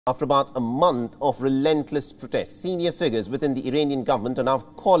After about a month of relentless protests, senior figures within the Iranian government are now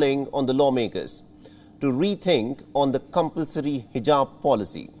calling on the lawmakers to rethink on the compulsory hijab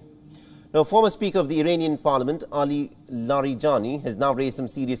policy. Now, former Speaker of the Iranian Parliament, Ali Larijani, has now raised some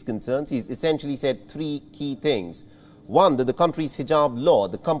serious concerns. He's essentially said three key things. One, that the country's hijab law,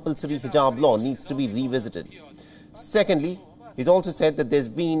 the compulsory hijab law, needs to be revisited. Secondly, he's also said that there's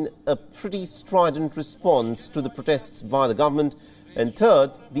been a pretty strident response to the protests by the government. And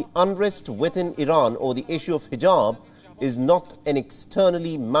third, the unrest within Iran over the issue of hijab is not an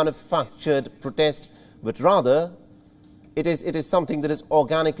externally manufactured protest, but rather it is something that has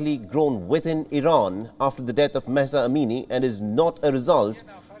organically grown within Iran after the death of Mahsa Amini and is not a result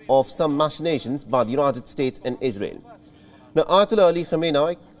of some machinations by the United States and Israel. Now, Ayatollah Ali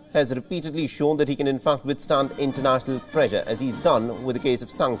Khamenei has repeatedly shown that he can in fact withstand international pressure, as he's done with the case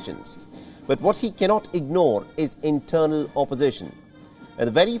of sanctions. But what he cannot ignore is internal opposition. And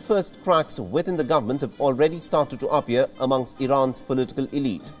the very first cracks within the government have already started to appear amongst Iran's political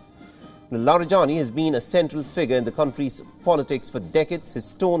elite. Larijani has been a central figure in the country's politics for decades.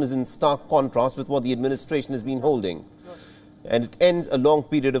 His tone is in stark contrast with what the administration has been holding. And it ends a long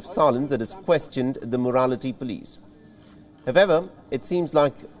period of silence that has questioned the morality police. However, it seems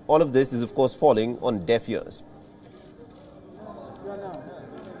like all of this is, of course, falling on deaf ears.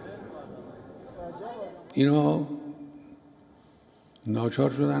 ناچار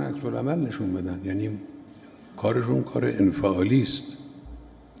شدن عکس العمل نشون بدن، یعنی کارشون کار انفعالی است،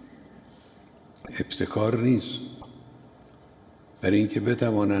 ابتکار نیست، برای اینکه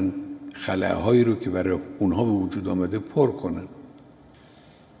بتوانن خلاهایی رو که برای اونها به وجود آمده پر کنن.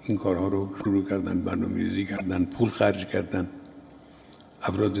 این کارها رو شروع کردن، برنامه‌ریزی کردن، پول خرج کردن،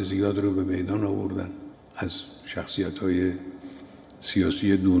 افراد زیاد رو به میدان آوردن، از شخصیت‌های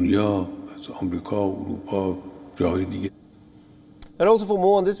سیاسی دنیا، از آمریکا، اروپا، جاهای دیگه. And also for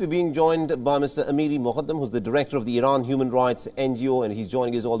more on this, we're being joined by Mr. Amiri Mohaddam, who's the director of the Iran Human Rights NGO, and he's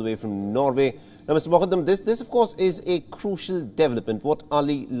joining us all the way from Norway. Now, Mr. Mohaddam, this of course is a crucial development, what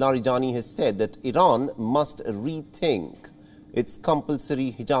Ali Larijani has said, that Iran must rethink its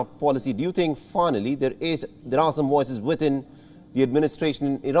compulsory hijab policy. Do you think finally there are some voices within the administration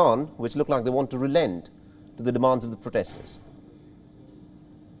in Iran which look like they want to relent to the demands of the protesters?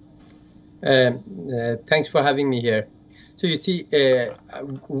 Thanks for having me here. So you see,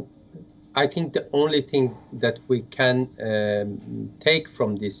 I think the only thing that we can take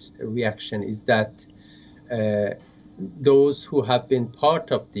from this reaction is that those who have been part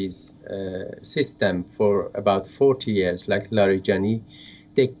of this system for about 40 years, like Larijani,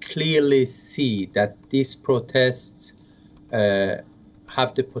 they clearly see that these protests have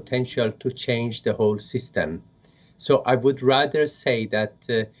the potential to change the whole system. So I would rather say that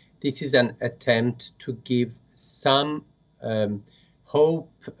this is an attempt to give some hope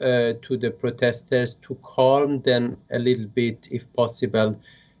to the protesters, to calm them a little bit, if possible,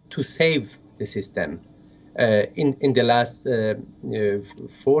 to save the system. In the last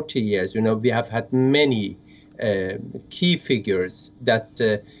 40 years, we have had many key figures that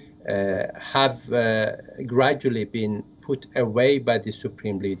have gradually been put away by the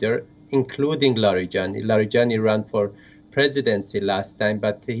supreme leader, including Larijani. Larijani ran for presidency last time,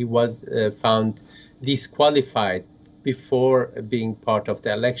 but he was found disqualified before being part of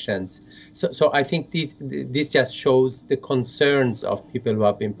the elections. So I think this just shows the concerns of people who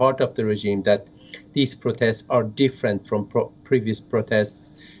have been part of the regime, that these protests are different from previous protests.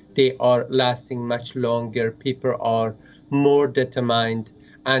 They are lasting much longer. People are more determined.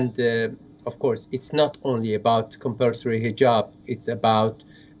 And of course, it's not only about compulsory hijab. It's about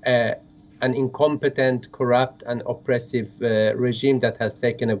an incompetent, corrupt, and oppressive regime that has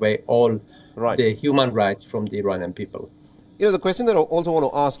taken away all the human rights from the Iranian people. The question that I also want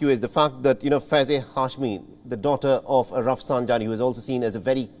to ask you is the fact that, Faizeh Hashmi, the daughter of Rafsanjani, who is also seen as a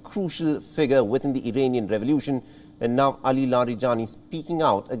very crucial figure within the Iranian revolution, and now Ali Larijani speaking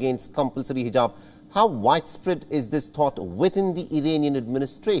out against compulsory hijab. How widespread is this thought within the Iranian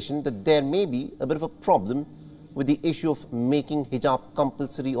administration that there may be a bit of a problem with the issue of making hijab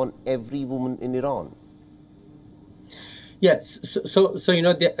compulsory on every woman in Iran? Yes, so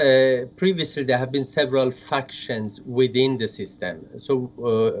previously there have been several factions within the system. So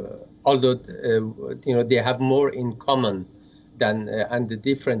although they have more in common than and the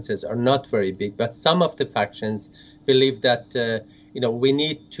differences are not very big, but some of the factions believe that we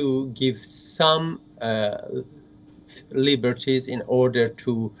need to give some liberties in order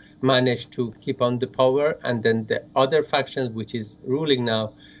to manage to keep on the power, and then the other faction, which is ruling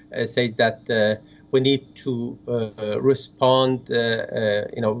now, says that we need to respond,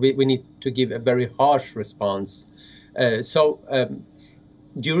 we need to give a very harsh response. So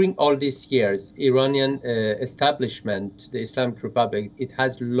during all these years, Iranian establishment, the Islamic Republic, it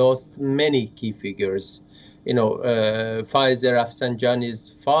has lost many key figures. You know, Faiz Rafsanjani's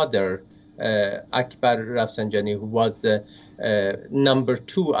father, Akbar Rafsanjani, who was number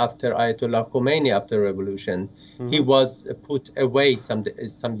 2 after Ayatollah Khomeini after the revolution, he was put away some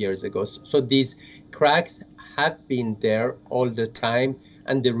years ago. So these cracks have been there all the time,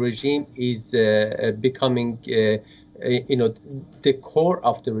 and the regime is becoming, you know, the core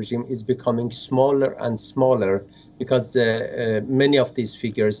of the regime is becoming smaller and smaller because many of these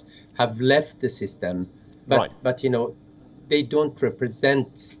figures have left the system. But you know, they don't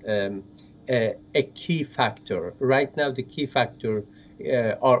represent a key factor. Right now, the key factor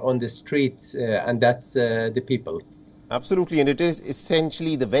are on the streets, and that's the people. Absolutely, and it is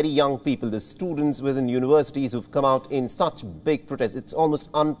essentially the very young people, the students within universities who've come out in such big protests. It's almost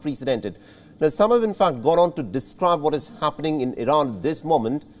unprecedented. Now, some have in fact gone on to describe what is happening in Iran at this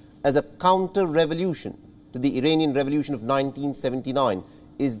moment as a counter-revolution to the Iranian Revolution of 1979.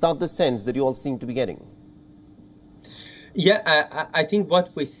 Is that the sense that you all seem to be getting? Yeah, I think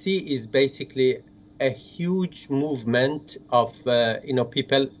what we see is basically a huge movement of, you know,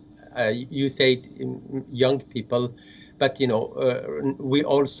 people, you say young people, but, you know, we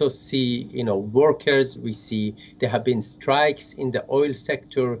also see, you know, workers, we see there have been strikes in the oil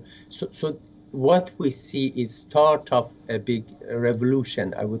sector. So what we see is start of a big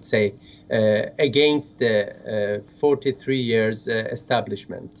revolution, I would say, against the 43 years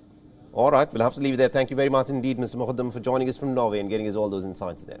establishment. All right, we'll have to leave it there. Thank you very much indeed, Mr. Mohaddam, for joining us from Norway and getting us all those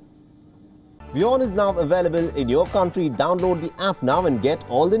insights there. WION is now available in your country. Download the app now and get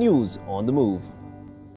all the news on the move.